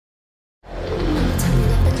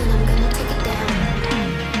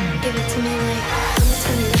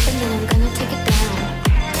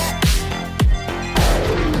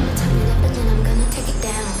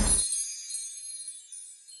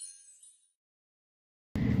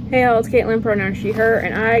Hey all, it's Caitlyn, pronoun she, her,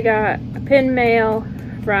 and I got a pin mail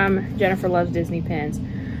from Jennifer Loves Disney Pins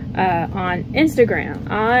on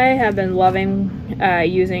Instagram. I have been loving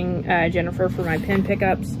using Jennifer for my pin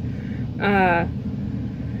pickups.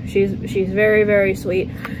 She's very, very sweet.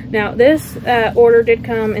 Now this order did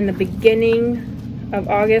come in the beginning of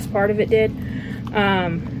August, part of it did.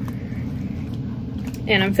 And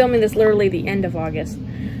I'm filming this literally the end of August.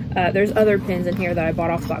 There's other pins in here that I bought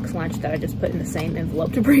off Box Lunch that I just put in the same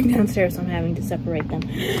envelope to bring downstairs, so I'm having to separate them.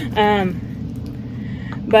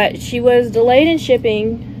 But she was delayed in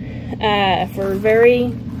shipping for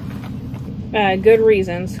very good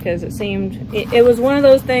reasons, because it seemed, it was one of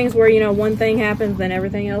those things where, you know, one thing happens, then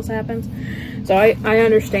everything else happens. So I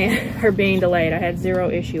understand her being delayed. I had zero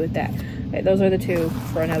issue with that. Okay, those are the two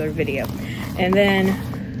for another video. And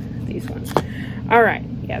then these ones. All right,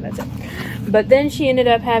 yeah, that's it. But then she ended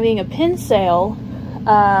up having a pin sale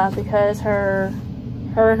because her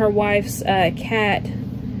and her wife's cat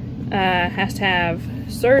has to have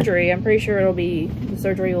surgery. I'm pretty sure the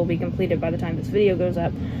surgery will be completed by the time this video goes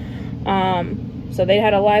up. So they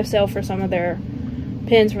had a live sale for some of their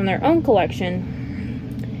pins from their own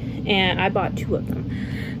collection, and I bought 2 of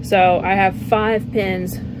them. So I have 5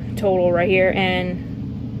 pins total right here,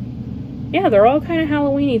 and yeah, they're all kind of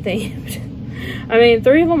Halloween-y themed. I mean,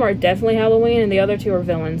 3 of them are definitely Halloween, and the other 2 are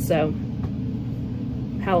villains, so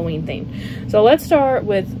Halloween themed. So let's start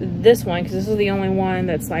with this one, because this is the only one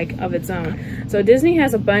that's like of its own. So Disney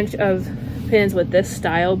has a bunch of pins with this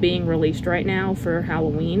style being released right now for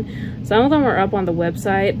Halloween. Some of them are up on the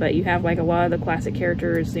website, but you have like a lot of the classic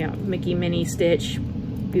characters, you know, Mickey, Minnie, Stitch,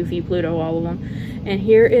 Goofy, Pluto, all of them. And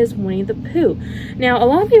here is Winnie the Pooh. Now, a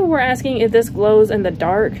lot of people were asking if this glows in the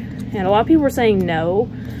dark, and a lot of people were saying no,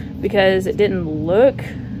 because it didn't look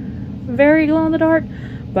very glow in the dark.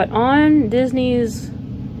 But on Disney's,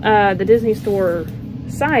 the Disney Store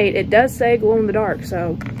site, it does say glow in the dark,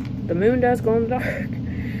 so the moon does glow in the dark.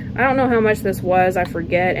 I don't know how much this was, I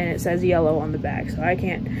forget, and it says yellow on the back, so I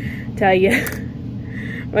can't tell you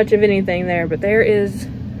much of anything there. But there is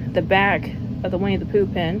the back of the Winnie the Pooh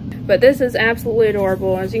pin. But this is absolutely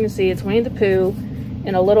adorable. As you can see, it's Winnie the Pooh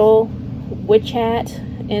in a little witch hat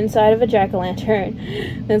inside of a jack-o'-lantern.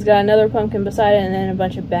 Then it's got another pumpkin beside it, and then a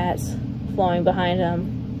bunch of bats flying behind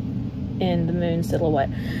him in the moon silhouette.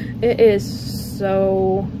 It is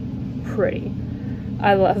so pretty.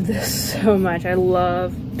 I love this so much. I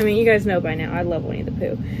mean, you guys know by now, I love Winnie the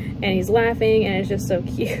Pooh. And he's laughing, and it's just so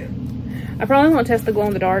cute. I probably won't test the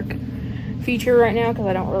glow-in-the-dark feature right now, because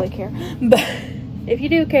I don't really care. But if you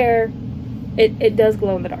do care, it does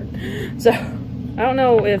glow in the dark. So, I don't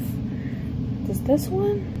know if... Does this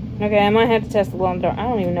one? Okay, I might have to test the glow in the dark. I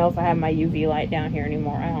don't even know if I have my UV light down here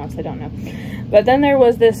anymore. I honestly don't know. But then there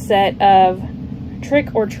was this set of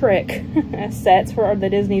Trick or Trick sets for the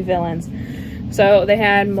Disney villains. So they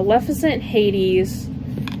had Maleficent, Hades,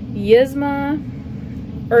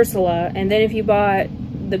 Yzma, Ursula, and then if you bought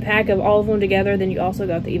the pack of all of them together, then you also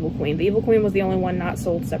got the Evil Queen. The Evil Queen was the only one not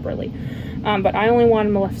sold separately. But I only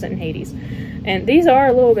wanted Maleficent and Hades. And these are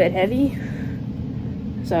a little bit heavy.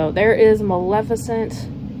 So there is Maleficent,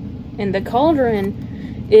 and the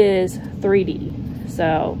cauldron is 3D.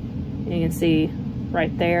 So you can see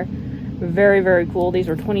right there. Very, very cool. These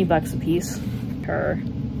were 20 bucks a piece. Her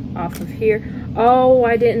off of here. Oh,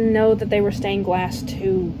 I didn't know that they were stained glass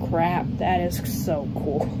too. Crap, that is so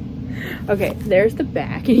cool. Okay, there's the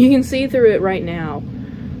back, and you can see through it right now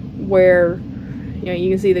where, you know,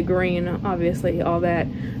 you can see the green, obviously, all that.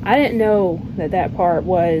 I didn't know that that part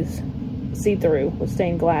was see-through with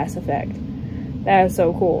stained glass effect. That is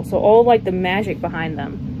so cool. So all like the magic behind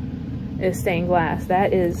them is stained glass.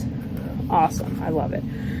 That is awesome. I love it.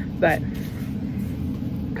 But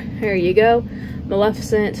there you go.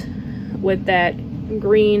 Maleficent with that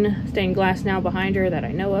green stained glass now behind her that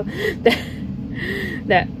I know of.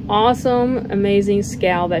 That awesome, amazing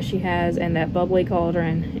scowl that she has, and that bubbly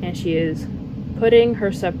cauldron, and she is putting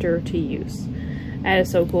her scepter to use. That is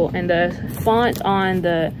so cool. And the font on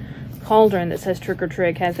the cauldron that says Trick or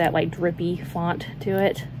Trick has that like drippy font to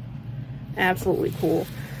it. Absolutely cool.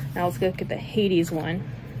 Now let's look at the Hades one.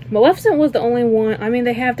 Maleficent was the only one. I mean,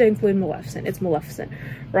 they have to include Maleficent. It's Maleficent,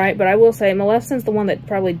 right? But I will say Maleficent's the one that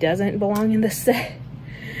probably doesn't belong in this set.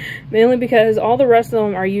 Mainly because all the rest of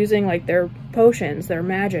them are using like their potions, their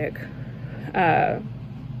magic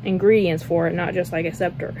ingredients for it, not just like a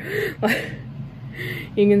scepter.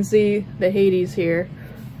 You can see the Hades here.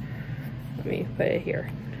 Let me put it here.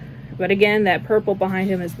 But again, that purple behind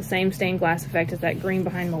him is the same stained glass effect as that green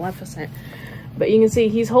behind Maleficent. But you can see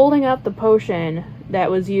he's holding up the potion that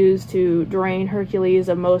was used to drain Hercules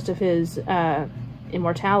of most of his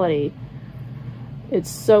immortality. It's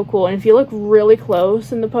so cool. And if you look really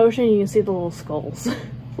close in the potion, you can see the little skulls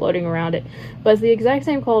floating around it. But it's the exact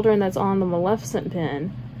same cauldron that's on the Maleficent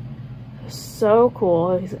pin. So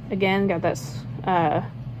cool. He's, again, got that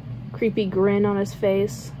creepy grin on his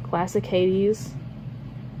face. Classic Hades.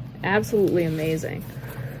 Absolutely amazing.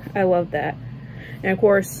 I love that. And of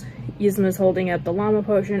course, Yzma's holding up the llama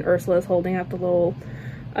potion. Ursula's holding up the little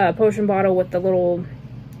potion bottle with the little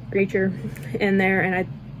creature in there. And I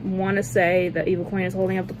want to say that Evil Queen is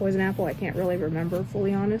holding up the poison apple. I can't really remember,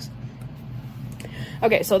 fully honest.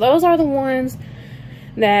 Okay, so those are the ones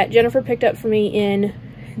that Jennifer picked up for me in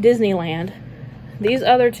Disneyland. These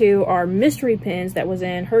other two are mystery pins that was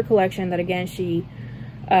in her collection that, again, she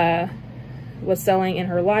was selling in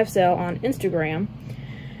her live sale on Instagram.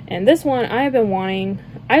 And this one I have been wanting.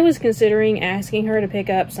 I was considering asking her to pick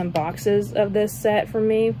up some boxes of this set for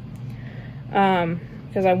me,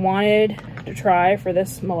 because I wanted to try for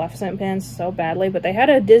this Maleficent pin so badly. But they had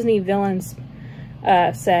a Disney Villains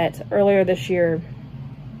set earlier this year,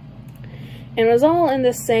 and it was all in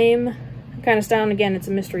the same kind of style. And again, it's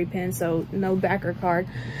a mystery pin, so no backer card,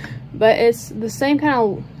 but it's the same kind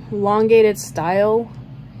of elongated style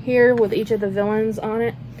here with each of the villains on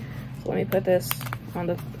it. So let me put this on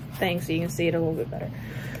the thing so you can see it a little bit better.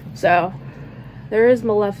 So there is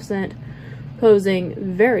Maleficent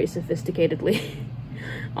posing very sophisticatedly,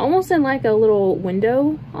 almost in like a little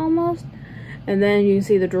window almost, and then you can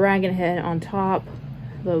see the dragon head on top,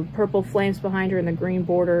 the purple flames behind her, and the green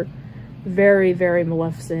border. Very, very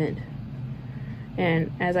Maleficent.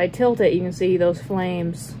 And as I tilt it, you can see those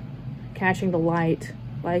flames catching the light.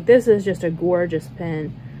 Like, this is just a gorgeous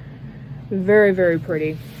pin. Very, very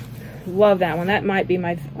pretty. Love that one. That might be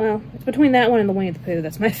my, well, it's between that one and the Winnie the Pooh.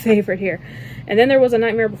 That's my favorite here. And then there was a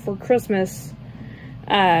Nightmare Before Christmas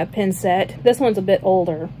pin set. This one's a bit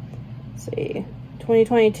older. Let's see.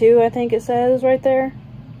 2022, I think it says right there.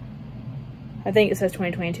 I think it says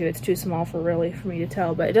 2022. It's too small for me to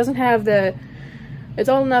tell. But it doesn't have the, it's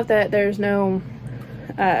old enough that there's no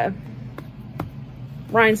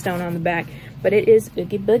rhinestone on the back. But it is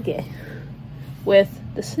Oogie Boogie with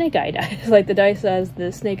the snake eye dice. Like, the dice has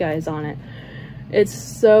the snake eyes on it. It's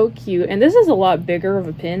so cute. And this is a lot bigger of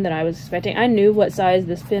a pin than I was expecting. I knew what size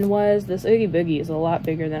this pin was. This Oogie Boogie is a lot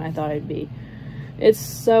bigger than I thought it'd be. It's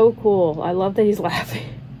so cool. I love that he's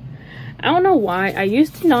laughing. I don't know why. I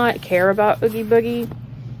used to not care about Oogie Boogie.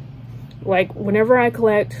 Like, whenever I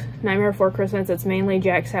collect Nightmare Before Christmas, it's mainly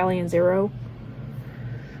Jack, Sally, and Zero.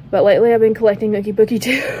 But lately I've been collecting Oogie Boogie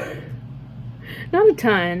too. Not a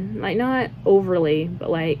ton. Like, not overly, but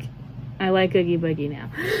like, I like Oogie Boogie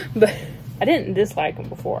now. But I didn't dislike him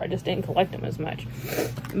before. I just didn't collect him as much.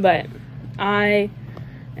 But I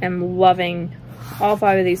am loving all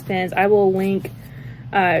 5 of these pins. I will link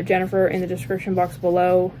Jennifer in the description box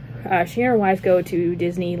below. She and her wife go to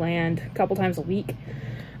Disneyland a couple times a week.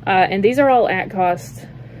 And these are all at cost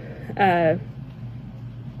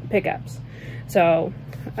pickups. So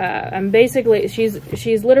I'm basically,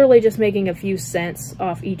 she's literally just making a few cents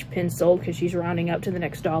off each pin sold, because she's rounding up to the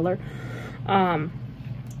next dollar.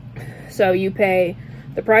 So you pay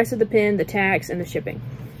the price of the pin, the tax, and the shipping.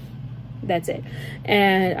 That's it.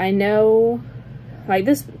 And I know, like,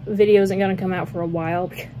 this video isn't going to come out for a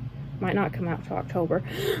while. Might not come out till October.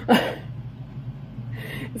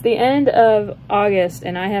 It's the end of August,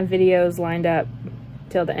 and I have videos lined up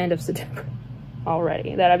till the end of September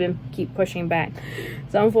already that I've been keep pushing back.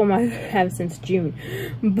 Some of them I have since June,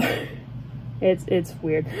 but it's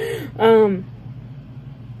weird. But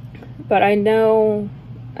I know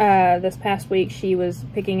this past week she was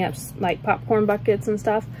picking up like popcorn buckets and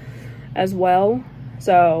stuff as well.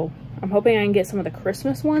 So I'm hoping I can get some of the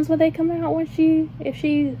Christmas ones when they come out, when if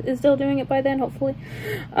she is still doing it by then, hopefully.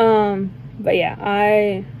 But yeah,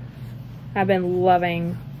 I have been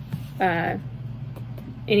loving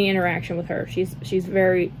any interaction with her. She's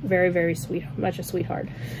very, very, very sweet, much a sweetheart.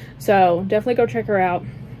 So definitely go check her out.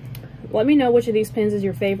 Let me know which of these pins is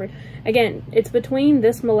your favorite. Again, it's between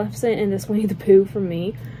this Maleficent and this Winnie the Pooh for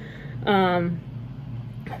me.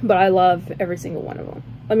 But I love every single one of them.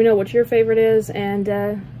 Let me know what your favorite is, and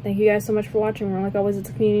thank you guys so much for watching. Like always, it's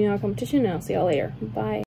a community, not a competition, and I'll see y'all later. Bye.